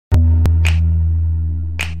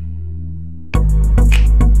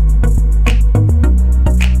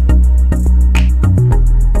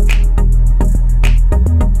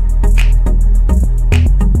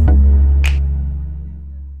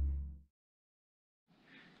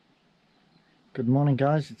Good morning,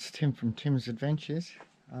 guys. It's Tim from Tim's Adventures.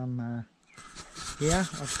 I'm here.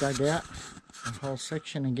 I've dug out the whole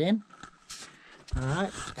section again.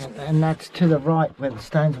 Alright, and that's to the right where the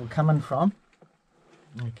stones were coming from.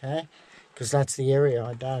 Okay, because that's the area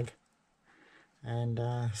I dug. And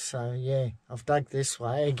so yeah, I've dug this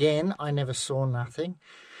way. Again, I never saw nothing.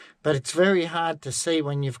 But it's very hard to see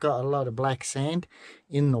when you've got a lot of black sand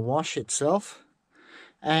in the wash itself.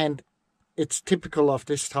 And it's typical of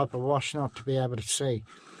this type of wash not to be able to see.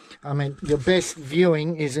 I mean, your best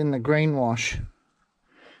viewing is in the green wash.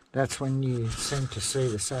 That's when you seem to see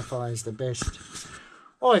the sapphires the best.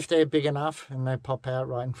 Or if they're big enough and they pop out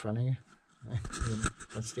right in front of you.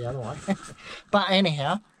 That's the other way. But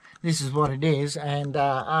anyhow, this is what it is. And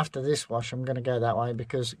after this wash, I'm going to go that way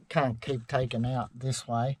because I can't keep taking out this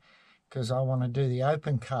way because I want to do the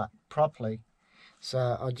open cut properly.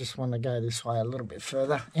 So I just want to go this way a little bit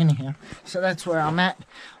further. Anyhow, so that's where I'm at.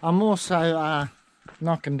 I'm also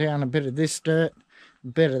knocking down a bit of this dirt, a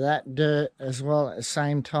bit of that dirt as well at the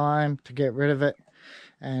same time to get rid of it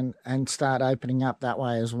and start opening up that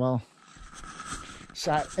way as well.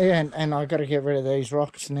 So, and I've got to get rid of these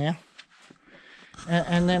rocks now.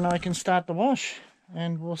 And then I can start the wash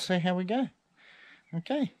and we'll see how we go.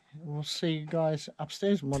 Okay, we'll see you guys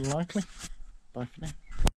upstairs more than likely. Bye for now.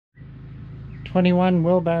 21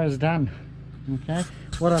 wheelbarrows done. Okay,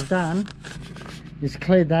 what I've done is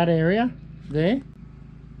cleared that area there.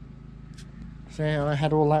 So I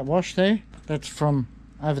had all that wash there. That's from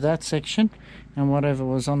over that section and whatever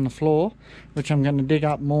was on the floor, which I'm going to dig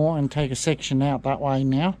up more and take a section out that way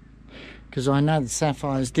now, because I know the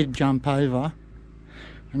sapphires did jump over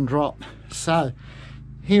and drop. So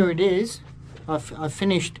here it is. I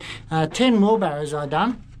finished 10 wheelbarrows I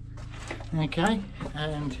done. Okay,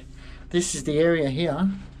 and this is the area here.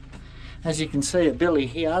 As you can see, a billy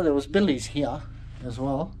here. There was billies here as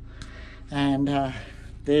well. And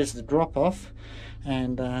there's the drop off.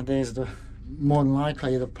 And there's the, more than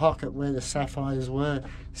likely, the pocket where the sapphires were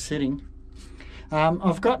sitting.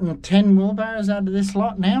 I've gotten 10 wheelbarrows out of this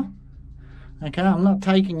lot now. Okay, I'm not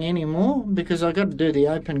taking any more because I've got to do the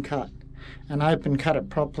open cut. And open cut it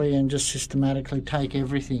properly and just systematically take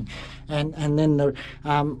everything. And then the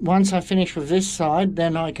once I finish with this side,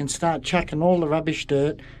 then I can start chucking all the rubbish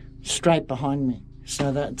dirt straight behind me.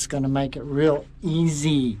 So that's going to make it real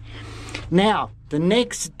easy. Now, the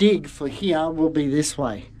next dig for here will be this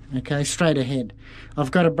way. Okay, straight ahead.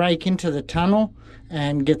 I've got to break into the tunnel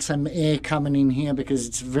and get some air coming in here because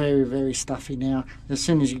it's very, very stuffy now. As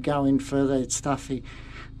soon as you go in further, it's stuffy.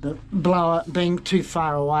 The blower being too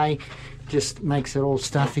far away just makes it all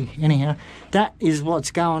stuffy. Anyhow, that is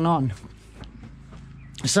what's going on.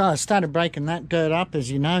 So I started breaking that dirt up, as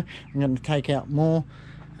you know. I'm going to take out more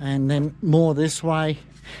and then more this way.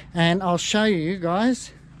 And I'll show you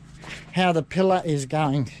guys how the pillar is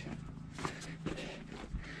going.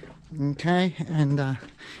 Okay, and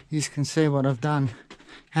you can see what I've done,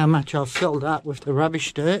 how much I've filled up with the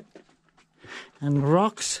rubbish dirt and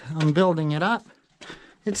rocks. I'm building it up.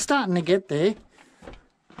 It's starting to get there.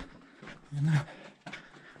 You know,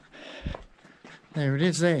 there it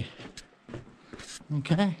is there.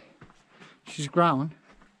 Okay, she's growing.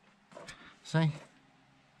 See?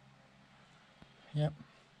 Yep.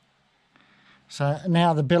 So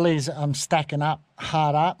now the billies I'm stacking up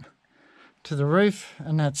hard up to the roof,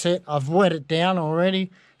 and that's it. I've wet it down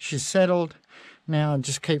already. She's settled. Now I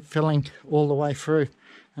just keep filling all the way through,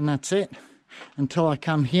 and that's it until I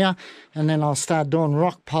come here, and then I'll start doing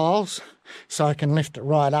rock piles so I can lift it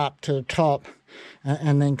right up to the top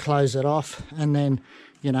and then close it off, and then,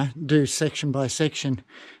 you know, do section by section.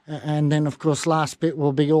 And then, of course, last bit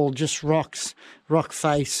will be all just rocks, rock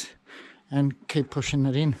face, and keep pushing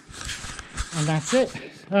it in. And that's it.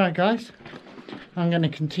 All right, guys. I'm going to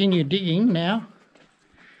continue digging now.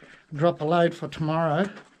 Drop a load for tomorrow.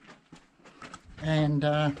 And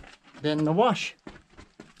then the wash.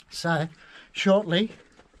 So, shortly,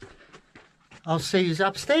 I'll see you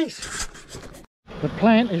upstairs. The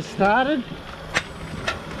plant is started.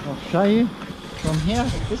 I'll show you from here,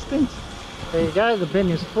 the distance. There you go, the bin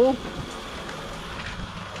is full.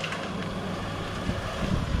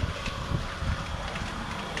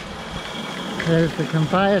 There's the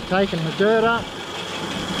conveyor taking the dirt up.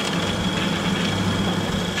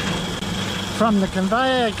 From the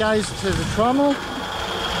conveyor it goes to the trommel.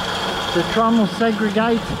 The trommel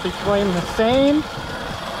segregates between the sand,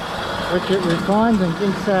 which it refines and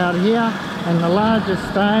gets out here, and the larger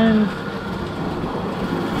stones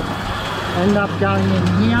end up going in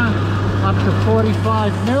here, up to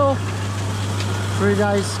 45 mil. Through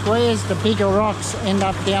those squares, the bigger rocks end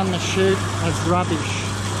up down the chute as rubbish.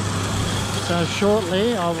 So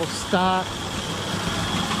shortly I will start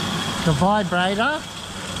the vibrator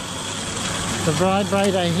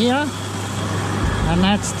here, and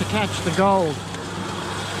that's to catch the gold.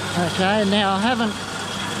 Okay, now I haven't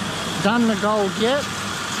done the gold yet.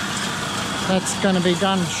 That's going to be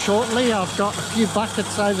done shortly. I've got a few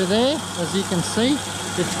buckets over there, as you can see.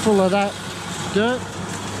 It's full of that dirt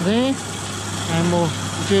there, and we'll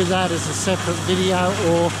do that as a separate video,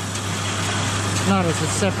 or not as a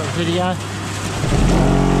separate video.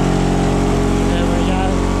 There we go.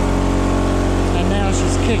 And now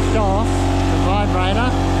she's kicked off the vibrator.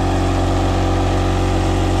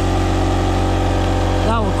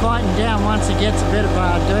 That will quieten down once it gets a bit of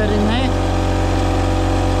dirt in there.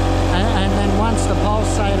 And then once the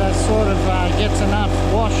pulsator sort of gets enough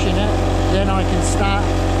wash in it, then I can start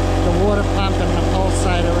the water pump and the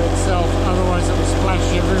pulsator itself. Otherwise it will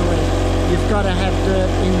splash everywhere. You've got to have dirt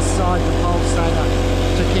inside the pulsator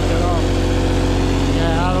to kick it off.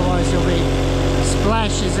 Yeah, otherwise you'll be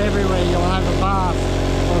splashes everywhere. You'll have a bath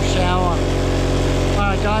or shower.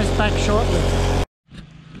 Alright guys, back shortly.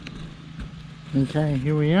 Okay,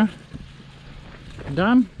 here we are.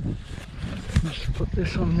 Done. Just put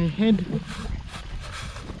this on my head.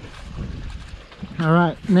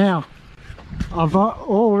 Alright, now I've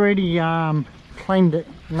already cleaned it,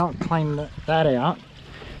 not cleaned that out,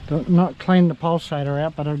 but not cleaned the pulsator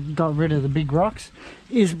out, but I got rid of the big rocks,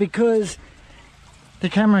 is because the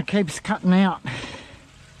camera keeps cutting out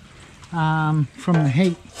from the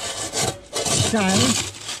heat. So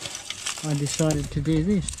I decided to do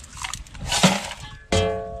this.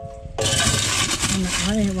 And that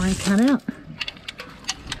way it won't cut out.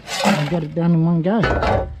 I got it done in one go.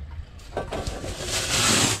 Okay,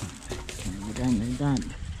 we don't need that.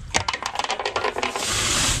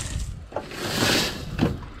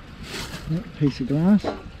 Yep, piece of glass.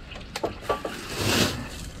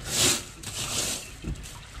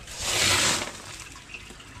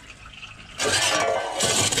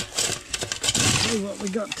 See what we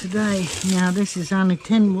got today. Now this is only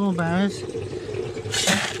 10 wheelbarrows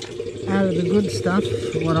out of the good stuff,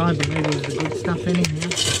 what I believe is the good stuff anyhow,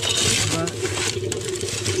 but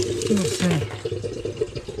we'll see.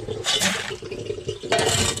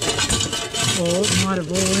 Or it might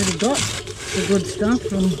have already got the good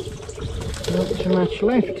stuff and not too much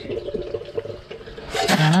left.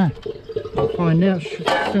 I don't know. I'll find out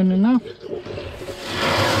soon enough.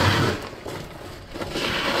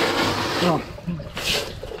 Oh,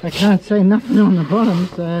 I can't see nothing on the bottom,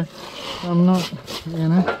 so I'm not, you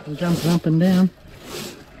know, jumping up and down.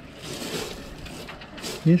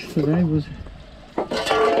 Yesterday was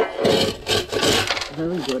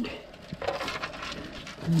very good.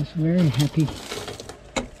 I was very happy.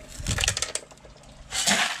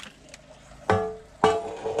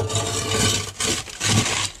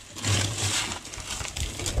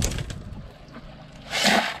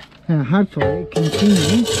 Now hopefully it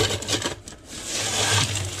continues.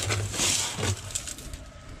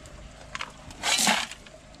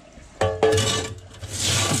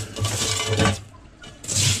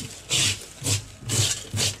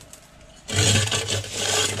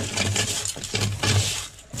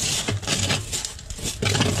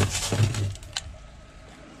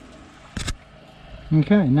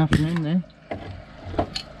 Okay, nothing in there.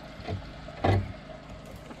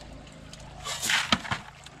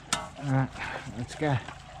 Alright, let's go.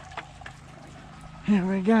 Here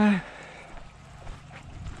we go.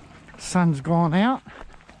 Sun's gone out.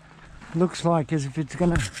 Looks like as if it's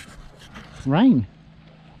gonna rain.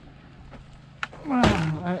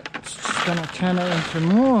 Well, it's just gonna turn it into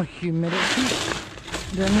more humidity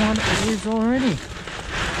than what it is already.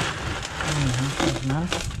 That's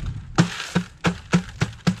nice.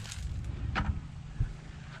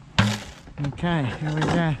 Okay, here we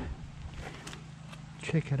go.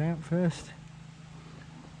 Check it out first.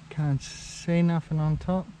 Can't see nothing on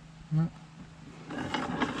top. No.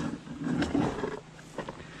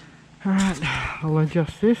 Alright, I'll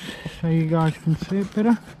adjust this so you guys can see it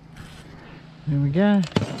better. There we go.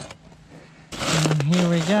 And here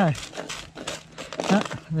we go. Oh,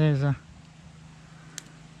 there's a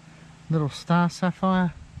little star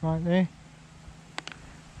sapphire right there.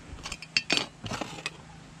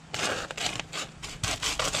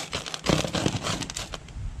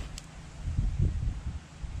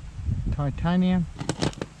 Titanium.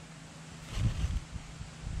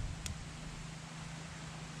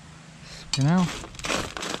 Spinel.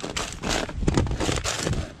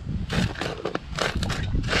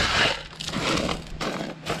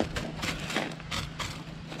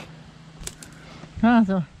 Ah,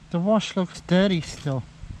 the wash looks dirty still.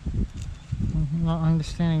 I'm not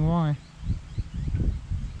understanding why.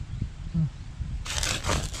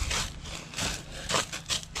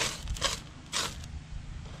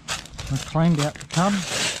 I cleaned out the tub.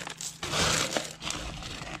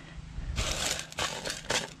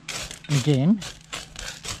 Again.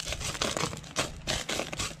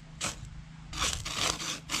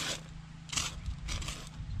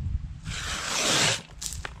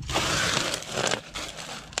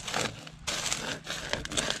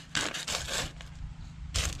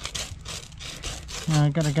 Now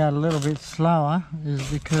I've got to go a little bit slower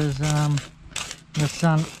is because the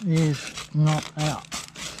sun is not out,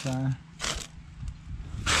 so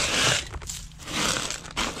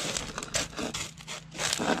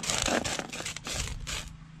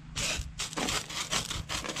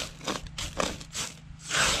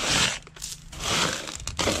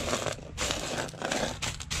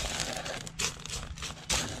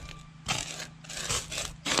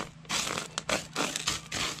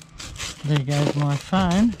there goes my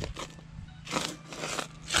phone.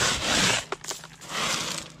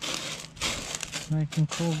 I can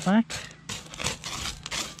call back.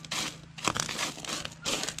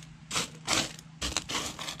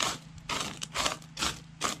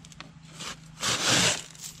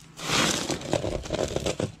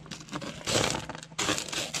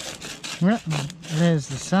 Well, there's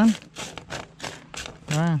the sun.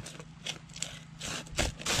 Wow.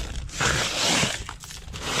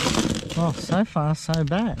 Well, so far so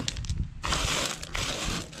bad.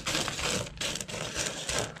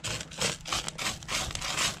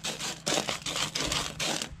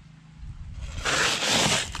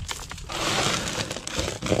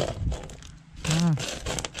 Ah.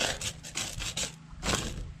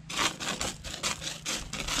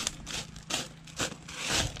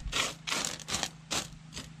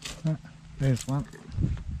 Ah, there's one.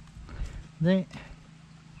 There.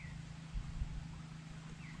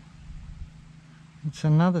 It's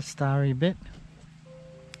another starry bit.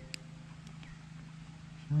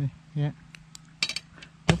 Yeah.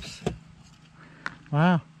 Oops.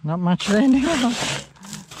 Wow, not much there now.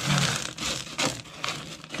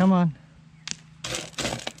 Come on.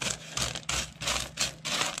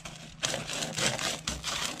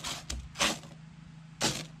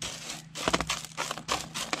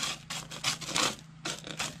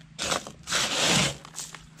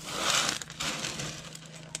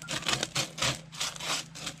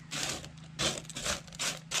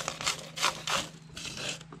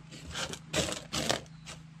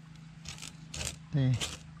 There.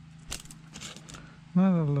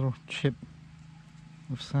 Another little chip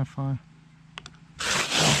of sapphire.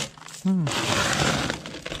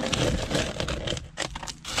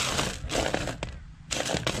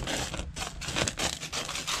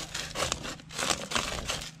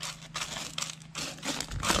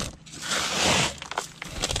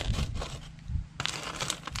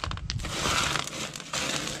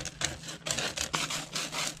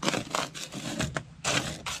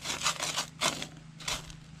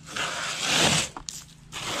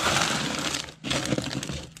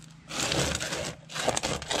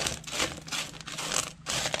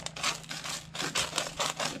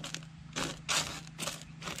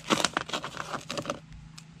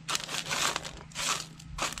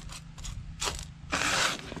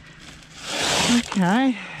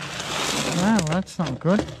 Okay, well that's not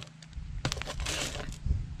good.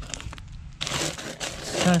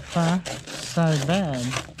 So far, so bad.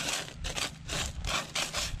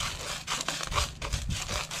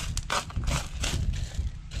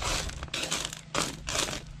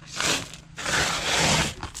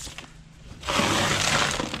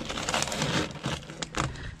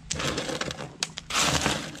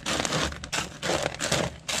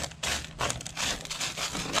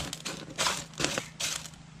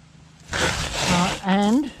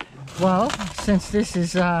 And, well, since this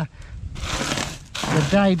is the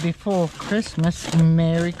day before Christmas,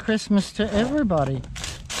 Merry Christmas to everybody,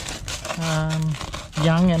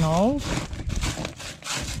 young and old.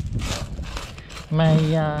 May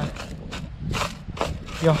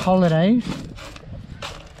your holidays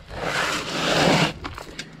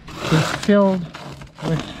be filled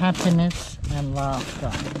with happiness and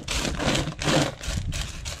laughter.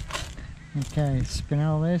 Okay,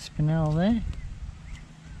 spinel there, spinel there.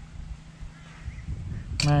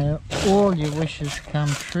 May all your wishes come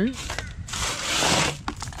true.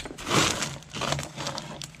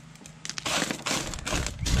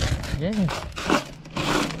 Yeah.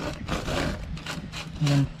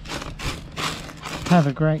 And have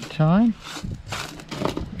a great time.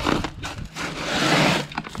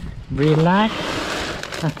 Relax.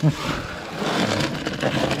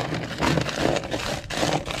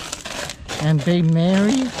 And be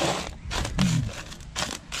merry.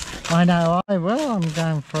 I know I will. I'm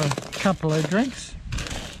going for a couple of drinks.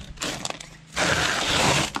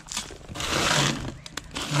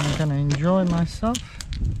 gonna enjoy myself.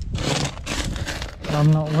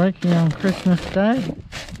 I'm not working on Christmas Day.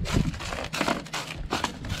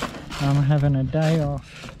 I'm having a day off.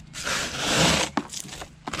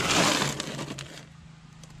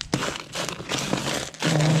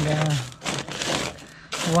 And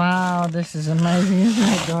wow, this is amazing, isn't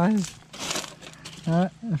it, guys?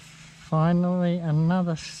 Finally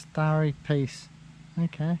another starry piece.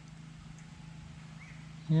 Okay.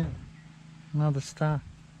 Yeah, another star.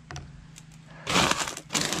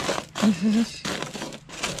 This is,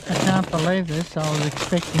 I can't believe this. I was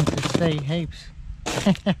expecting to see heaps.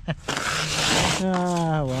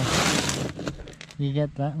 Ah, well, you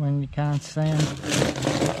get that when you can't see them.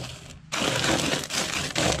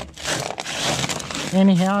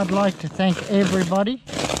 Anyhow, I'd like to thank everybody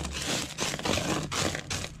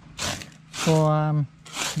for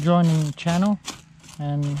joining the channel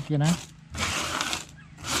and, you know,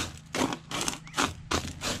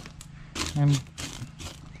 and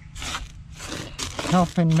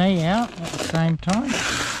helping me out at the same time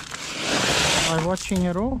by watching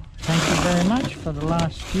it all. Thank you very much for the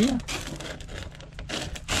last year,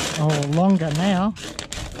 or longer now.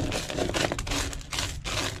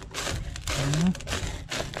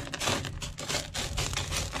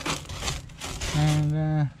 And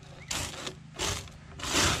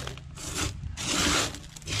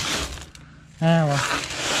well,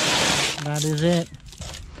 that is it.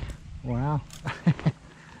 Wow.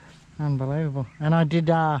 Unbelievable. And I did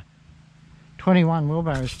 21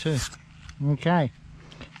 wheelbarrows too. Okay.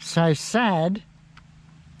 So sad,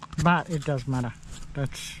 but it does matter.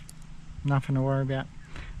 That's nothing to worry about.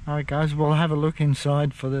 Alright guys, we'll have a look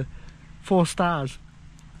inside for the 4 stars.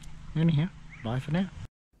 Anyhow, bye for now.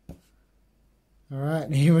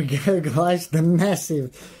 Alright, here we go guys. The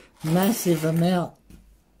massive amount.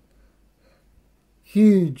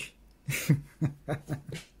 Huge.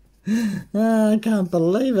 I can't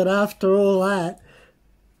believe it. After all that,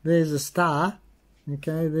 there's a star.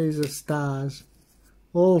 Okay, these are stars.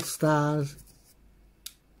 All stars.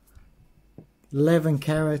 11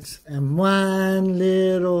 carats and one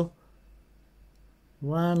little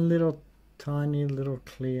tiny little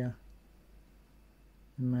clear.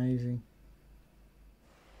 Amazing.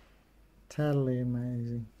 Totally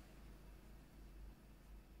amazing.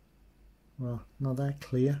 Well, not that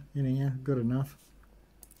clear. Anyhow, good enough.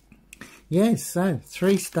 Yes, so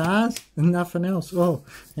 3 stars and nothing else. Oh,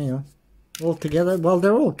 anyway, all together. Well,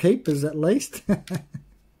 they're all keepers at least.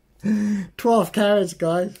 12 carats,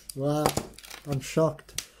 guys. Wow, I'm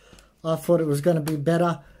shocked. I thought it was going to be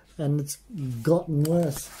better, and it's gotten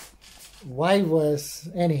worse. Way worse.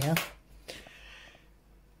 Anyhow.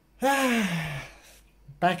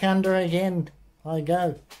 Back under again I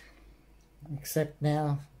go. Except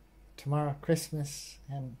now, tomorrow Christmas,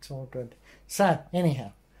 and it's all good. So,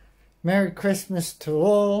 anyhow. Merry Christmas to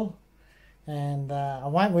all, and I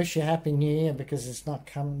won't wish you Happy New Year because it's not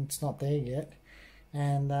there yet,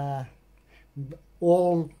 and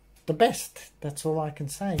all the best. That's all I can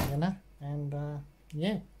say, you know. And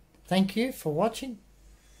yeah, thank you for watching.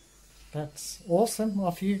 That's awesome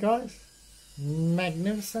of you guys.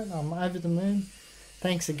 Magnificent. I'm over the moon.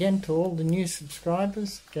 Thanks again to all the new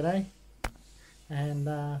subscribers. G'day,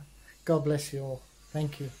 and God bless you all.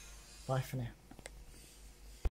 Thank you. Bye for now.